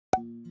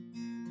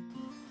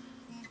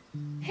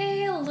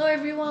Hello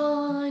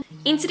everyone!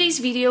 In today's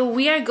video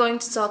we are going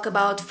to talk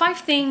about 5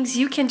 things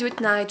you can do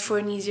at night for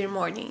an easier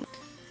morning.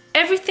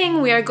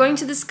 Everything we are going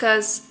to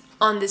discuss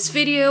on this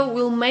video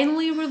will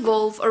mainly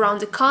revolve around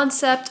the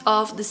concept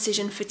of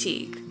decision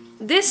fatigue.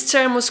 This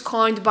term was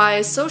coined by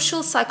a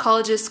social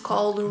psychologist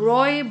called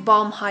Roy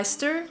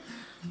Baumeister,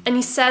 and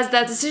he says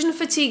that decision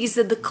fatigue is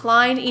the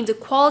decline in the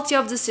quality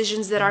of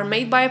decisions that are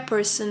made by a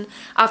person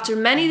after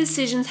many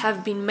decisions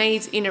have been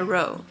made in a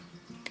row.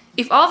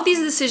 If all of these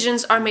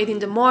decisions are made in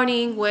the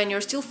morning when you're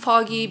still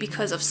foggy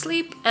because of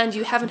sleep and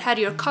you haven't had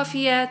your coffee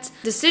yet,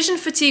 decision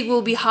fatigue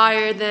will be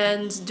higher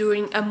than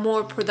during a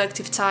more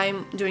productive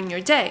time during your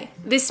day.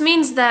 This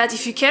means that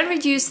if you can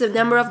reduce the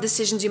number of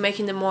decisions you make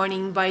in the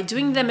morning by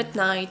doing them at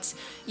night,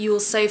 you will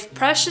save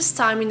precious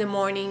time in the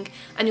morning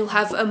and you'll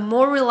have a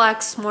more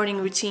relaxed morning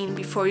routine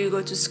before you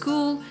go to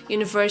school,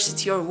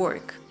 university or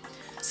work.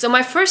 So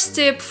my first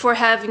tip for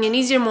having an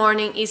easier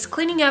morning is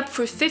cleaning up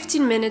for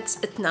 15 minutes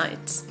at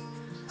night.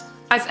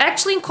 I've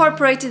actually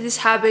incorporated this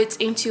habit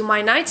into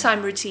my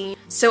nighttime routine,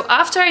 so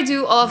after I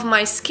do all of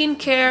my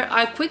skincare,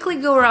 I quickly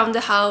go around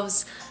the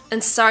house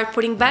and start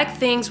putting back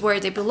things where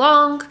they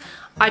belong.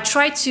 I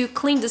try to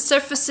clean the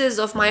surfaces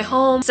of my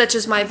home, such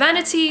as my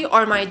vanity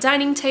or my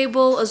dining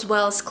table, as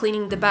well as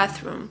cleaning the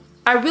bathroom.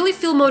 I really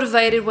feel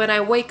motivated when I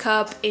wake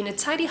up in a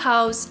tidy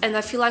house, and I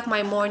feel like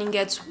my morning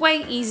gets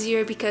way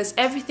easier because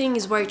everything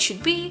is where it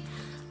should be,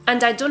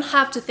 and I don't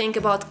have to think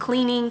about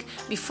cleaning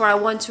before I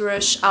want to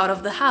rush out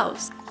of the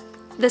house.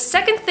 The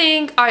second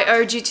thing I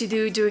urge you to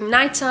do during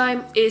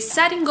nighttime is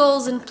setting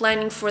goals and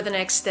planning for the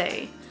next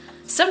day.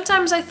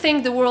 Sometimes I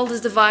think the world is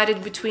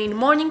divided between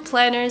morning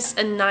planners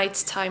and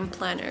nighttime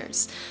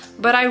planners,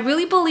 but I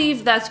really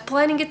believe that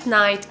planning at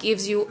night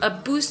gives you a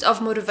boost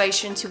of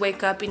motivation to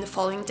wake up in the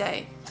following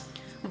day.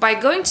 By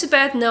going to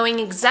bed knowing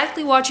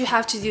exactly what you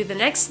have to do the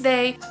next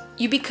day,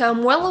 you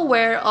become well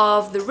aware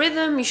of the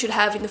rhythm you should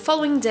have in the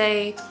following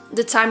day,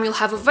 the time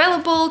you'll have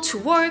available to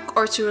work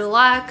or to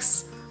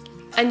relax,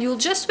 and you'll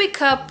just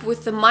wake up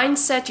with the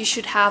mindset you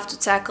should have to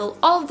tackle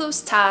all of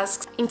those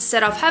tasks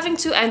instead of having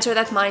to enter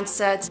that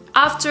mindset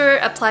after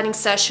a planning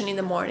session in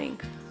the morning.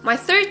 My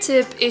third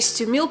tip is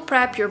to meal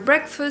prep your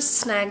breakfast,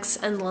 snacks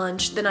and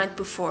lunch the night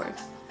before.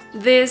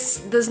 This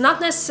does not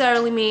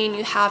necessarily mean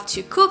you have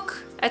to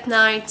cook at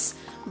night,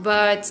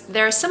 but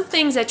there are some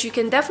things that you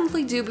can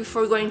definitely do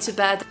before going to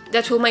bed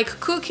that will make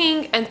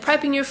cooking and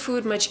prepping your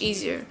food much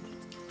easier.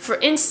 For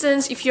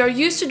instance, if you're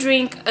used to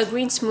drink a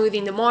green smoothie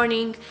in the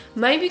morning,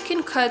 maybe you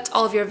can cut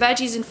all of your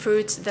veggies and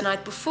fruits the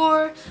night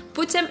before,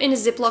 put them in a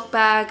Ziploc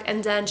bag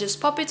and then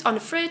just pop it on the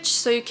fridge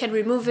so you can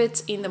remove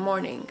it in the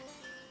morning.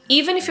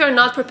 Even if you're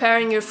not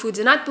preparing your food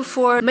the night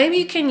before, maybe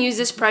you can use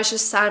this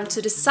precious time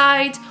to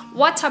decide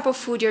what type of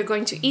food you're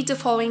going to eat the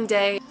following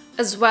day,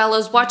 as well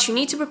as what you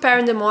need to prepare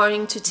in the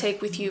morning to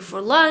take with you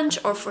for lunch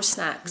or for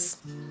snacks.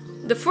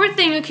 The fourth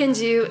thing you can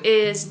do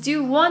is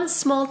do one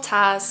small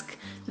task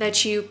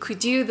that you could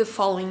do the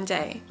following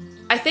day.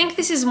 I think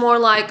this is more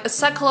like a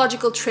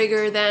psychological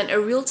trigger than a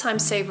real time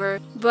saver,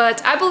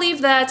 but I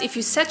believe that if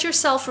you set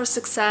yourself for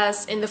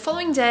success in the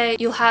following day,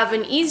 you'll have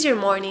an easier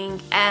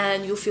morning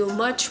and you'll feel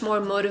much more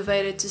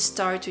motivated to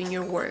start doing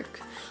your work.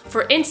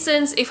 For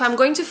instance, if I'm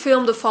going to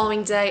film the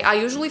following day, I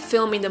usually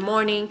film in the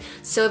morning,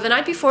 so the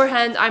night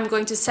beforehand I'm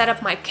going to set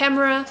up my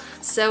camera,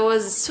 so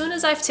as soon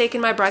as I've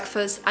taken my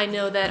breakfast, I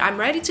know that I'm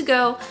ready to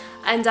go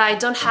and I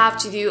don't have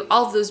to do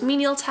all of those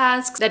menial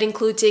tasks that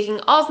include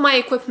taking all of my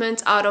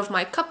equipment out of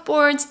my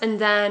cupboards and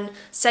then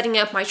setting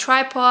up my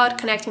tripod,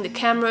 connecting the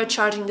camera,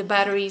 charging the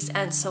batteries,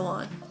 and so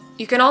on.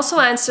 You can also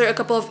answer a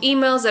couple of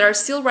emails that are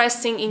still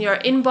resting in your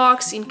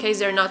inbox in case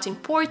they're not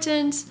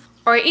important,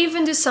 or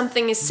even do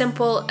something as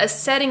simple as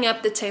setting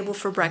up the table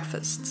for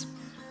breakfast.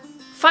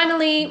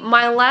 Finally,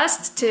 my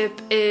last tip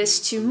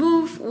is to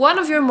move one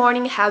of your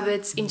morning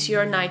habits into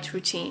your night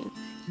routine.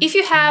 If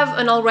you have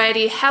an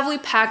already heavily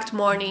packed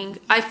morning,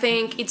 I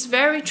think it's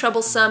very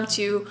troublesome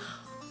to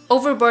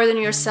overburden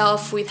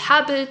yourself with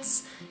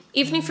habits,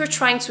 even if you're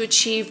trying to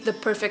achieve the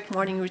perfect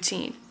morning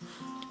routine.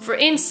 For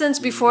instance,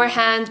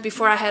 beforehand,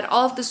 before I had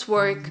all of this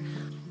work,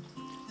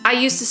 I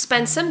used to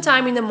spend some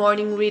time in the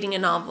morning reading a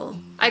novel.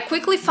 I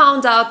quickly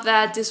found out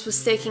that this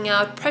was taking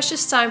out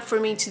precious time for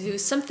me to do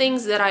some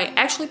things that I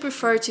actually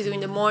prefer to do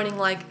in the morning,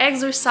 like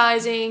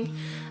exercising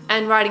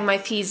and writing my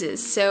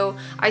thesis, so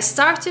I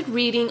started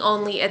reading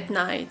only at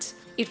night.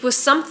 It was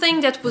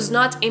something that was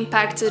not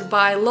impacted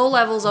by low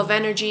levels of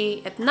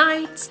energy at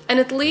night, and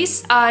at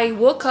least I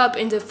woke up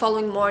in the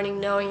following morning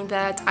knowing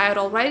that I had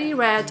already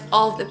read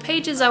all of the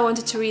pages I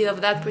wanted to read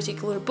of that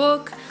particular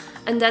book,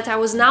 and that I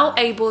was now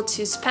able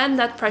to spend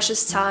that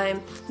precious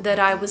time that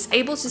I was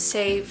able to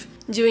save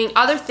doing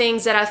other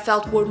things that I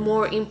felt were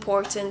more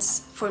important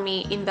for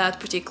me in that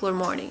particular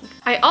morning.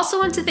 I also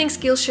want to thank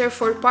Skillshare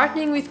for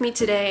partnering with me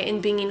today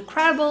and being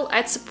incredible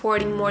at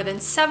supporting more than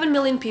 7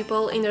 million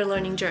people in their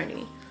learning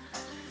journey.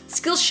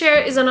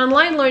 Skillshare is an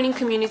online learning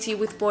community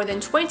with more than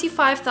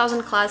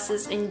 25,000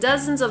 classes in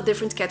dozens of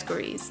different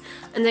categories,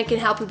 and they can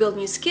help you build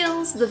new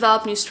skills,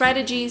 develop new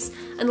strategies,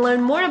 and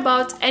learn more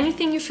about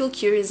anything you feel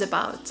curious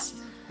about.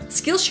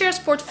 Skillshare's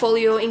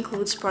portfolio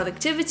includes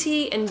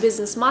productivity and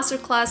business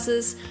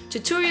masterclasses,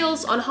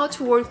 tutorials on how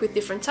to work with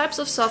different types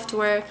of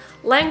software,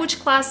 language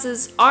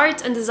classes,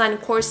 art and design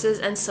courses,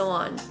 and so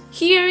on.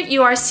 Here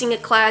you are seeing a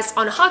class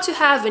on how to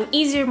have an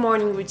easier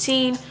morning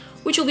routine,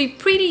 which will be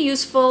pretty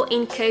useful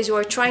in case you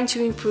are trying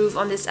to improve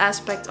on this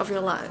aspect of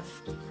your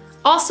life.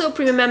 Also,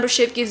 premium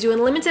membership gives you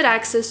unlimited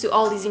access to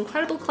all these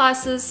incredible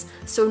classes,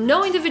 so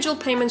no individual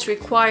payments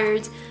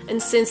required,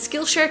 and since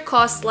Skillshare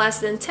costs less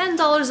than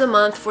 $10 a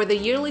month for the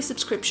yearly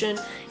subscription,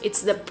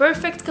 it's the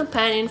perfect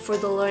companion for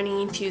the learning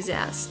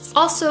enthusiasts.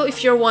 Also,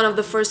 if you're one of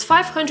the first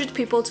 500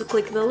 people to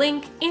click the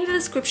link in the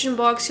description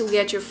box, you'll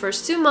get your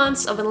first 2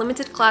 months of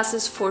unlimited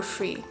classes for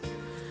free.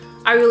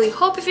 I really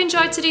hope you've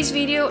enjoyed today's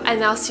video,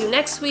 and I'll see you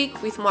next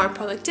week with more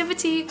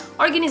productivity,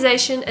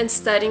 organization, and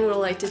studying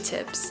related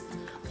tips.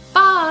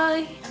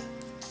 Bye!